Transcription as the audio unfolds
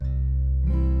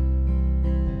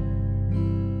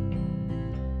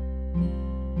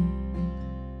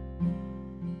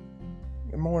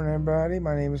everybody.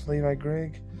 My name is Levi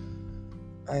Grigg.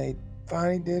 I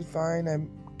finally did find a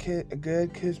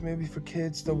good kids movie for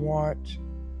kids to watch.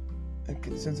 And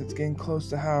since it's getting close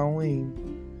to Halloween,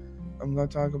 I'm going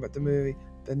to talk about the movie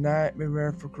The Night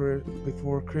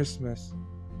Before Christmas.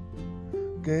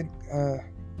 Good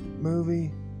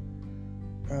movie.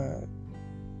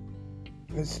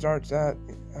 It starts out,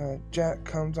 Jack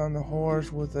comes on the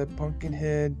horse with a pumpkin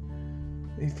head.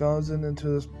 He falls into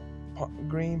this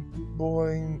green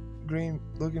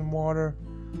looking water.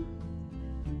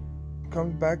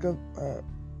 Comes back up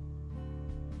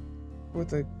with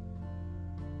the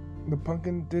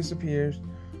pumpkin disappears,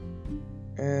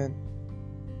 and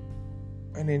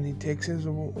then he takes his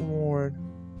award,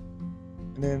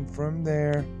 and then from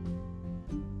there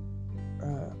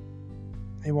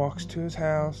he walks to his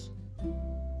house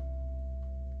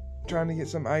trying to get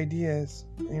some ideas.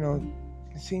 He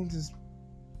sings his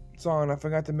song. I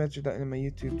forgot to mention that in my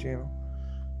YouTube channel.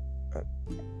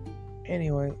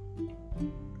 Anyway,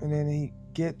 and then he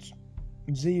gets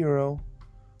zero.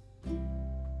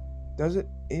 Doesn't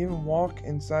even walk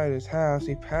inside his house.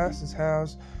 He passes his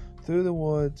house through the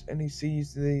woods, and he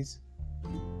sees these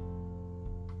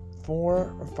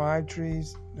 4 or 5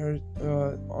 trees. There's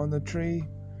on the tree.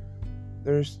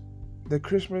 There's the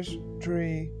Christmas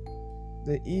tree,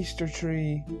 the Easter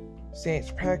tree,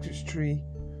 St. Patrick's tree,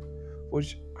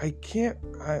 which I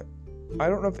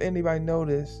don't know if anybody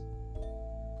noticed,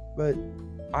 but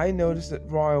I noticed it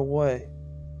right away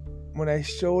when I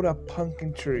showed a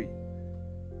pumpkin tree.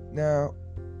 Now,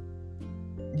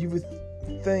 you would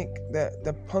think that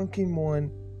the pumpkin one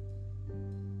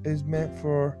is meant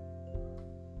for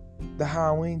the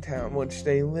Halloween town which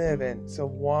they live in. So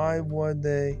why would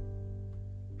they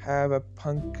have a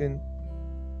pumpkin?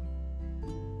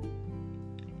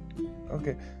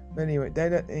 Okay, but anyway,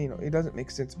 that it doesn't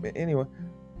make sense. But anyway,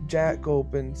 Jack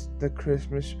opens the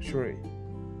Christmas tree.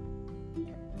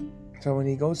 So when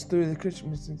he goes through the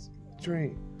Christmas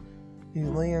tree, he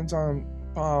lands on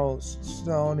piles of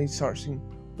snow, and he starts saying,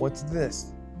 "What's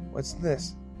this? What's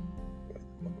this?"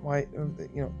 Why,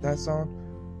 that song.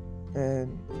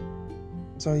 And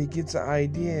so he gets an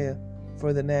idea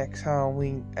for the next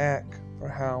Halloween act for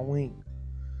Halloween.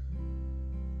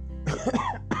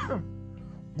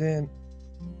 Then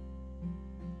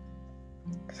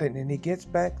he gets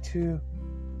back to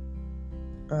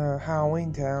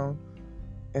Halloween Town,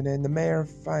 and then the mayor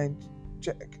finds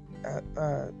Jack.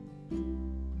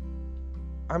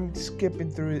 I'm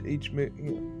skipping through each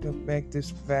movie to make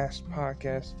this vast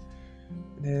podcast.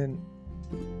 And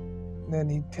then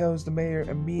he tells the mayor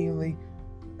immediately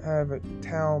have a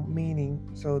town meeting.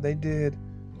 So they did,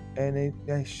 and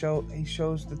he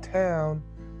shows the town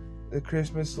the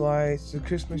Christmas lights, the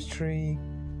Christmas tree,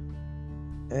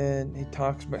 and he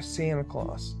talks about Santa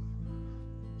Claus.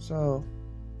 So,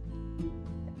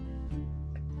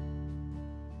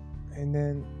 and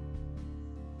then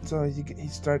he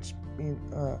starts being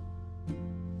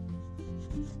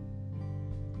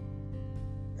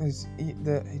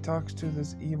he talks to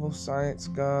this evil science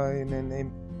guy, and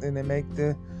then they make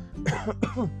the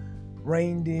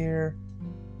reindeer,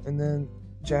 and then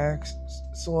Jack's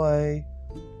sleigh,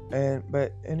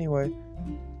 but anyway,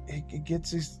 he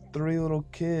gets these 3 little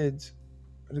kids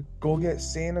to go get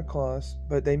Santa Claus,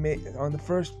 but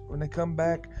when they come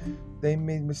back, they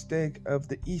made a mistake of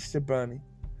the Easter Bunny.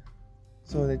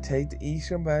 So they take the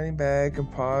Easter Bunny back and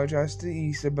apologize to the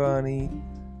Easter Bunny,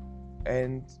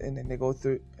 and then they go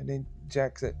through, and then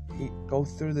Jack said he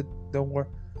goes through the door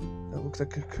that looks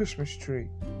like a Christmas tree.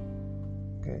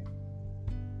 Okay.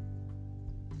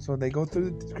 So they go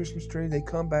through the Christmas tree, they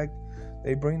come back,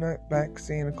 they bring back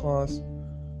Santa Claus,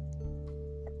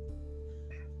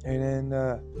 and then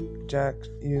Jack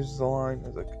uses the line,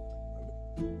 he's like,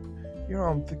 "You're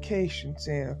on vacation,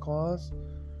 Santa Claus.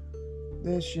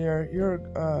 This year,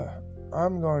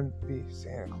 I'm going to be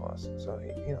Santa Claus." So,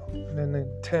 and then the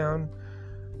town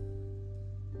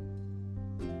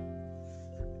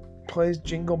plays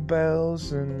jingle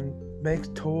bells and makes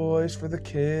toys for the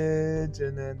kids,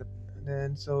 and then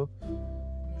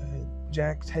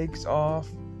Jack takes off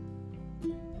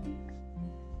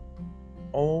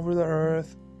over the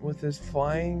earth with his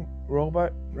flying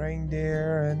robot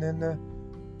reindeer, and then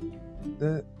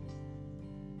the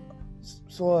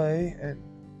sleigh,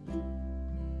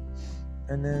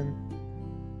 and then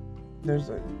there's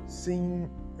a scene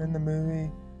in the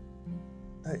movie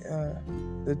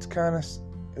that's kind of,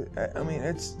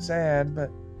 it's sad,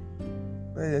 but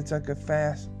it's like a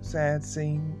fast, sad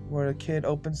scene where the kid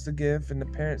opens the gift, and the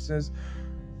parent says,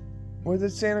 "What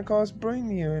did Santa Claus bring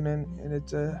you?" And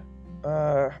it's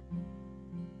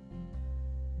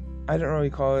I don't really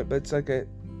call it, but it's like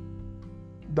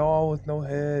doll with no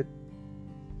head.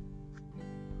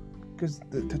 Because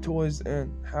the toys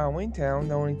in Halloween Town,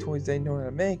 the only toys they know how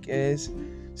to make is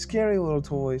scary little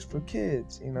toys for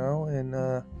kids, and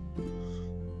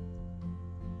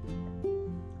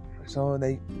so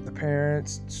the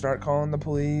parents start calling the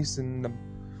police, and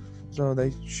so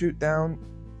they shoot down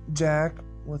Jack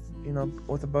with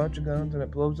a bunch of guns, and it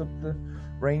blows up the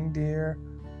reindeer.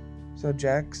 So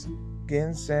Jack's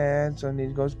getting sad, so he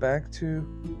goes back to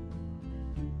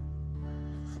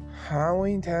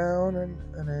Halloween Town,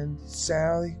 and then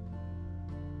Sally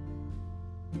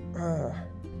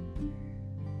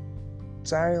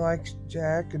likes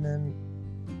Jack, and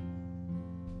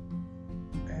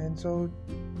so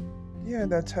yeah,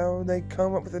 that's how they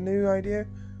come up with a new idea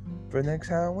for next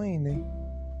Halloween.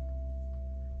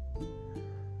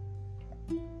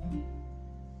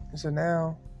 So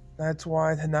now that's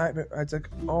why the nightmare. It's like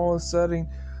all of a sudden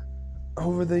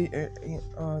over the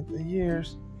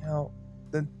years,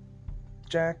 the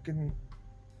Jack and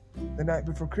the Night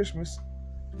Before Christmas,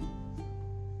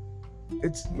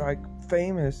 it's like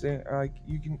famous. Like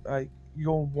you can you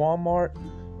go to Walmart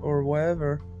or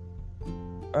wherever,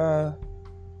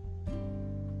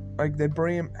 like they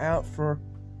bring them out for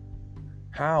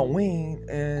Halloween,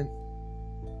 and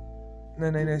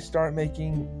then they start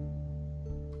making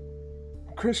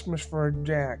Christmas for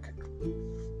Jack.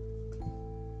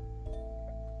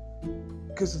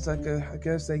 Because it's like I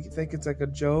guess they think it's like a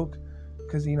joke.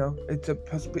 Because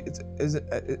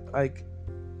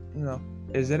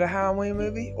is it a Halloween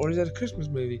movie or is it a Christmas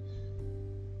movie?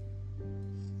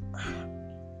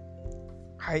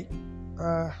 I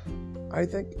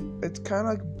think it's kind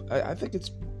of like I think it's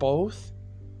both.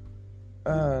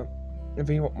 If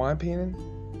you want my opinion,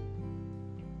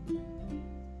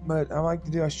 but I like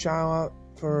to do a shout out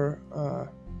for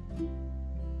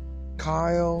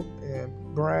Kyle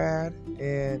and Brad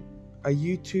and a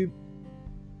YouTube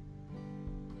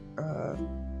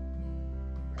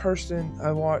person.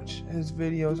 I watch his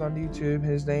videos on YouTube.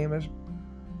 His name is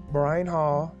Brian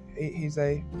Hall. He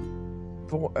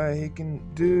can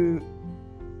do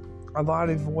a lot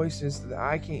of voices that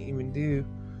I can't even do.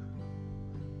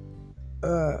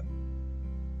 The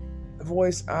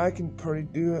voice I can probably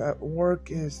do at work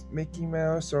is Mickey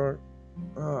Mouse or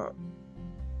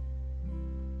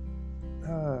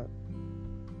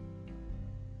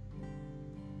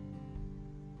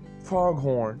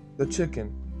Foghorn, the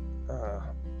chicken.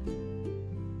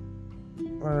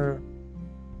 Or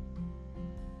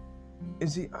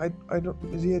is he? I don't.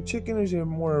 Is he a chicken or is he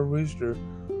more a rooster?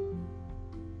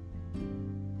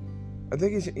 I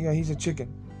think he's a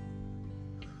chicken.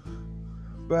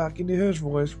 But I can do his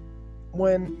voice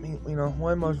when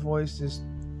most voices.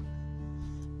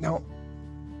 Now,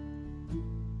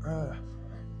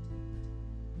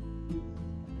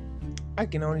 I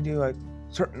can only do like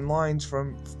certain lines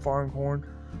from Foghorn,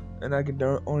 and I can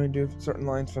only do certain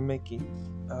lines from Mickey.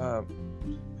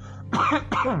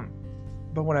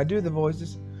 But when I do the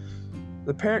voices,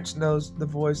 the parents knows the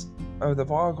voice of the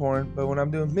Foghorn, but when I'm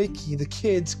doing Mickey, the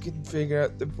kids can figure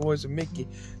out the voice of Mickey.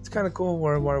 It's kind of cool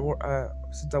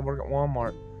since I work at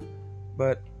Walmart.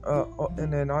 But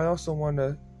and then I also want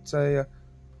to say,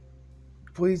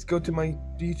 please go to my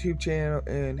YouTube channel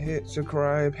and hit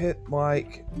subscribe, hit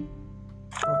like,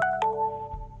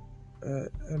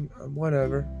 and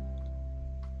whatever.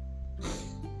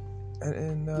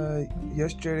 And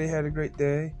yesterday had a great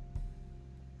day.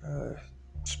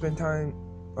 Spent time.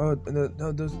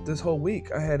 This whole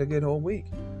week I had a good whole week.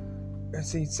 And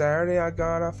see, Saturday I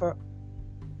got off at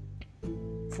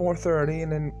 4:30,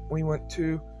 and then we went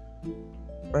to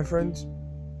my friend's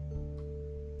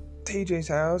TJ's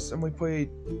house, and we played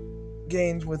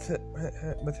games with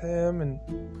him and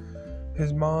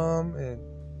his mom, and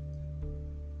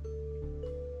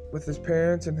with his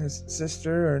parents and his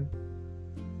sister, and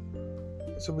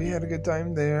so we had a good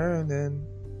time there. And then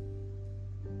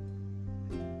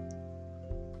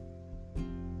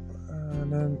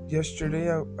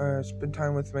yesterday I spent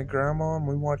time with my grandma, and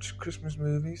we watched Christmas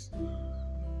movies.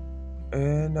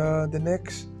 And the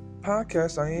next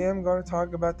podcast I am going to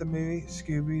talk about the movie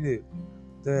Scooby-Doo,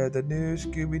 the new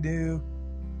Scooby-Doo,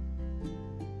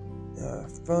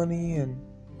 funny. And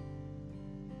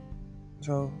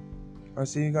so I'll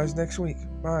see you guys next week.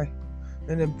 Bye.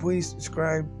 And then please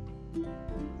subscribe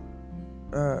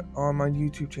on my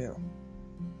YouTube channel.